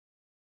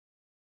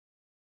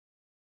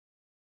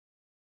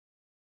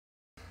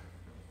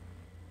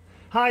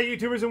Hi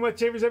YouTubers and wet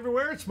shavers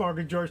everywhere, it's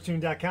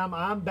MargaretGeorgeTune.com.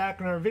 I'm back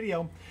in our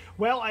video.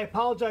 Well, I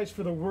apologize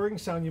for the whirring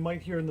sound you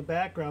might hear in the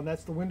background.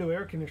 That's the window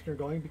air conditioner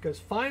going because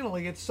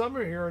finally it's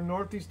summer here in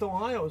Northeast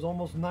Ohio. It's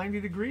almost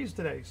 90 degrees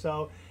today,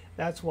 so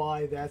that's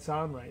why that's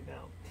on right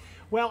now.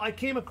 Well, I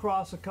came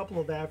across a couple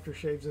of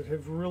aftershaves that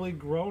have really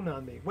grown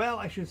on me. Well,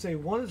 I should say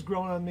one has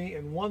grown on me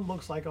and one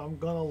looks like I'm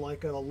gonna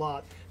like it a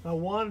lot. And I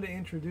wanted to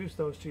introduce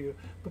those to you.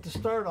 But to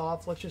start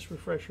off, let's just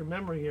refresh your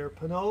memory here.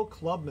 Pinot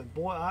Clubman.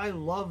 Boy, I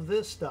love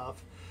this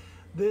stuff.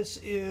 This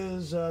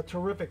is a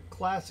terrific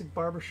classic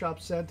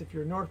barbershop scent. If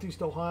you're in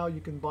Northeast Ohio, you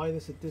can buy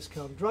this at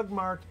Discount Drug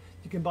Mart.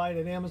 You can buy it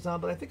at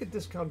Amazon, but I think at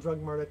Discount Drug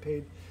Mart I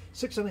paid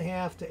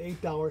 $6.50 to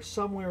 $8,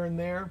 somewhere in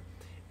there.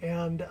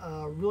 And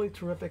really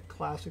terrific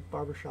classic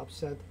barbershop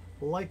scent.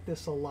 Like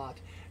this a lot.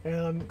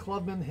 And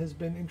Clubman has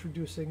been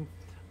introducing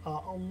a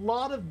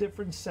lot of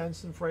different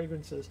scents and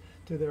fragrances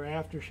to their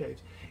aftershaves.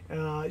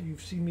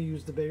 You've seen me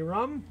use the Bay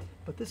Rum,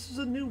 but this is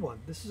a new one.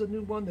 This is a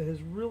new one that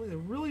has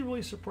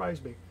really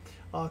surprised me.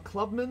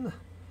 Clubman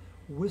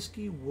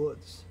Whiskey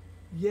Woods.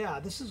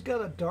 Yeah, this has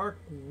got a dark,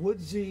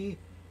 woodsy,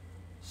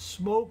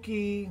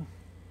 smoky,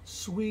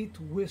 sweet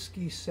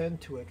whiskey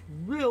scent to it.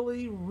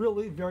 Really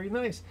very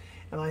nice.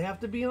 And I have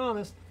to be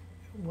honest,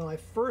 when I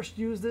first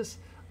used this,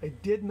 I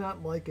did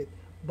not like it,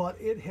 but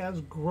it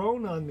has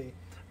grown on me.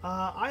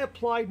 I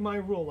applied my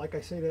rule, like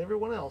I say to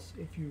everyone else.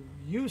 If you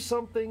use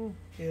something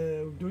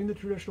doing the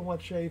traditional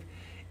wet shave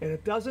and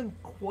it doesn't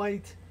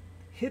quite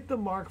hit the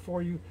mark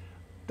for you,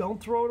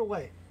 don't throw it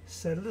away.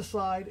 Set it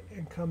aside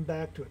and come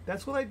back to it.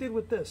 That's what I did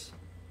with this.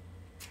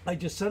 I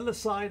just set it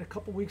aside. A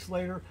couple weeks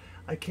later,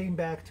 I came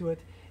back to it,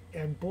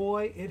 and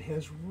boy, it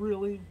has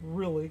really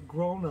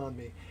grown on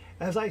me.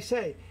 As I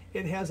say,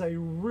 it has a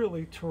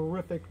really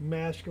terrific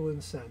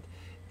masculine scent.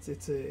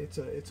 It's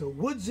a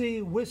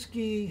woodsy,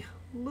 whiskey,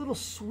 little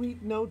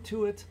sweet note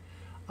to it.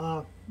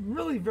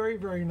 Really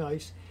very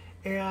nice.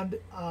 And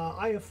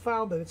I have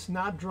found that it's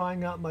not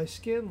drying out my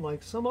skin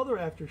like some other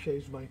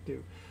aftershaves might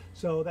do.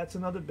 So that's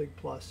another big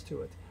plus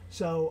to it.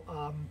 So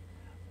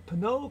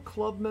Pinot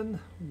Clubman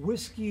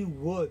Whiskey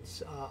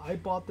Woods. I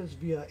bought this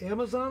via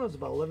Amazon. It was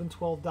about $11,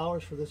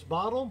 $12 for this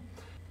bottle.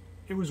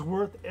 It was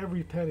worth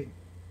every penny.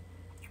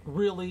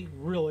 Really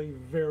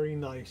very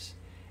nice,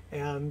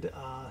 and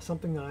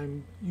something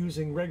I'm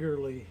using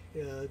regularly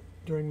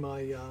during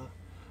my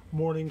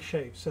morning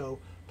shave. So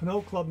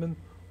Pinot Clubman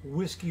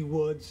Whiskey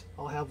Woods.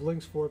 I'll have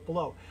links for it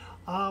below.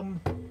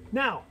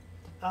 Now,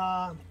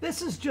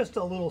 this is just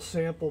a little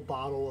sample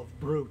bottle of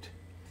Brut.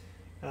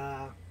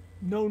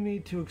 No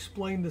need to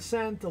explain the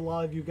scent. A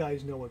lot of you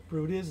guys know what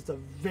Brut is. It's a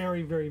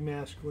very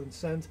masculine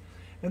scent.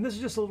 And this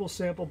is just a little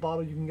sample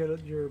bottle you can get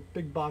at your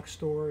big box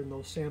store in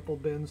those sample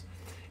bins.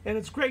 And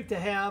it's great to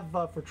have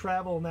for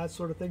travel and that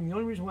sort of thing. The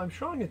only reason why I'm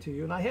showing it to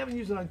you, and I haven't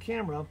used it on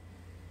camera,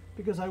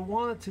 because I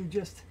wanted to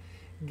just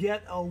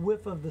get a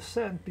whiff of the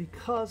scent,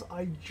 because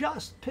I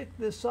just picked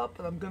this up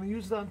and I'm going to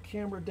use it on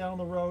camera down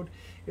the road.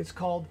 It's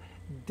called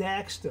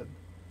Daxton.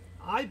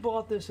 I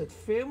bought this at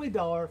Family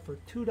Dollar for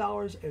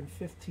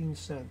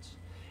 $2.15,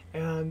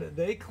 and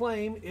they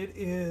claim it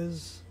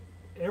is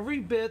every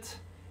bit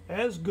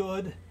as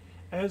good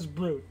as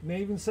Brut. And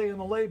they even say on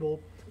the label,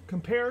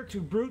 compare to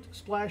Brut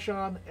Splash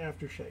On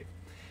Aftershave.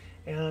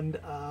 And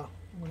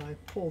when I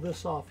pull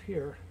this off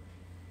here,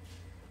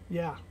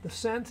 yeah, the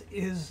scent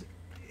is,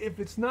 if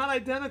it's not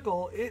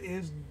identical, it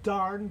is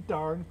darn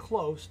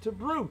close to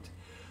Brut.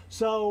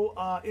 So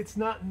it's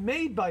not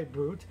made by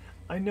Brut.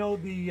 I know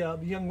the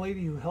young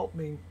lady who helped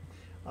me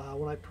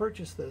when I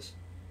purchased this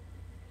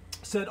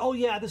said, oh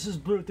yeah, this is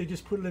Brut, they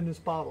just put it in this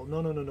bottle.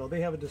 No. They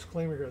have a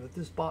disclaimer here that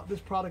this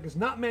product is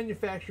not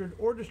manufactured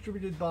or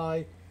distributed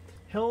by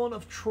Helen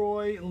of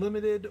Troy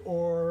Limited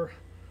or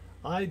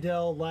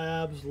Idel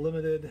Labs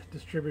Limited,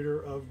 distributor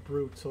of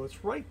Brut. So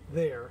it's right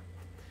there.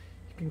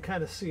 You can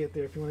kind of see it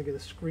there if you want to get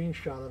a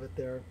screenshot of it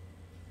there.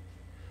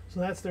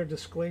 So that's their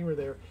disclaimer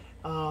there.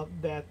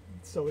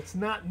 So it's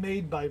not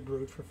made by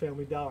Brut for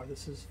Family Dollar.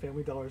 This is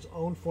Family Dollar's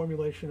own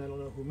formulation. I don't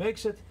know who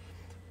makes it,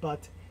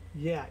 but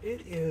yeah,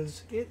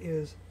 it's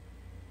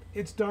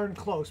darn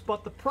close.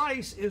 But the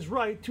price is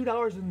right,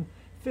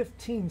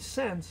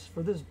 $2.15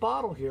 for this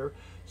bottle here.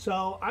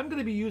 So I'm going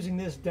to be using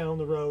this down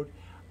the road,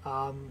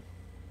 and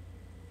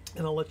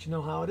I'll let you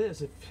know how it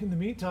is. If in the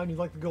meantime you'd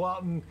like to go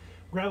out and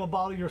grab a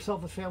bottle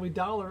yourself at Family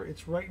Dollar,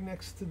 it's right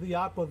next to the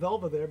Aqua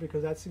Velva there,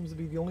 because that seems to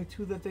be the only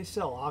two that they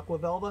sell, Aqua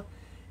Velva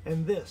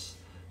and this.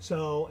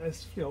 So,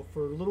 as you know,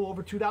 for a little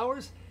over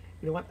 $2,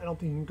 you know what, I don't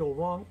think you can go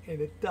wrong,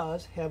 and it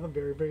does have a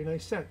very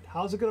nice scent.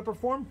 How's it going to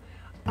perform?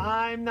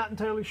 I'm not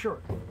entirely sure,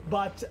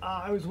 but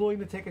I was willing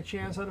to take a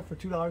chance on it for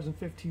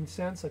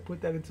 $2.15. I put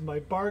that into my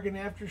bargain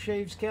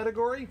aftershaves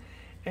category,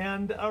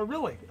 and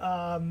really,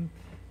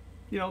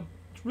 you know,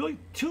 really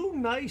two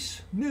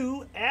nice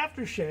new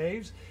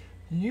aftershaves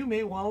you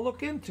may want to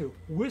look into.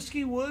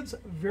 Whiskey Woods,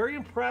 very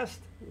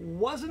impressed.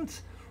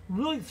 Wasn't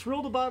really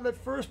thrilled about it at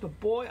first, but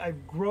boy,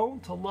 I've grown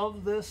to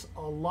love this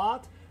a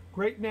lot.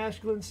 Great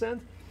masculine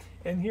scent.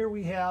 And here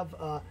we have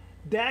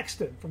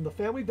Daxton from the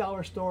Family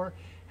Dollar Store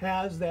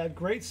has that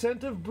great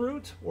scent of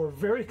Brute, or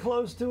very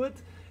close to it,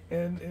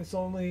 and it's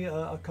only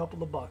a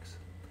couple of bucks.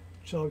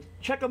 So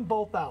check them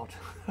both out.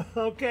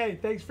 Okay,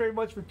 thanks very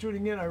much for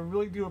tuning in. I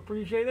really do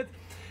appreciate it.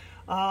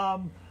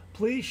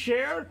 Please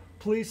share,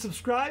 please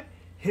subscribe,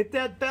 hit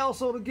that bell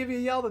so it'll give you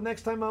a yell the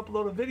next time I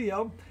upload a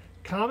video.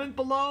 Comment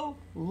below,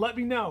 let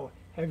me know.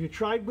 Have you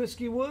tried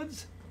Whiskey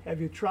Woods?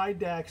 Have you tried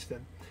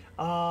Daxton?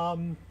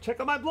 Check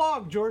out my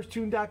blog,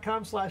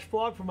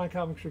 georgetoon.com/blog for my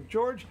comic strip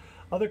George,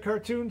 other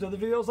cartoons, other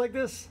videos like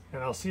this,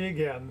 and I'll see you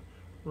again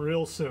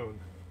real soon.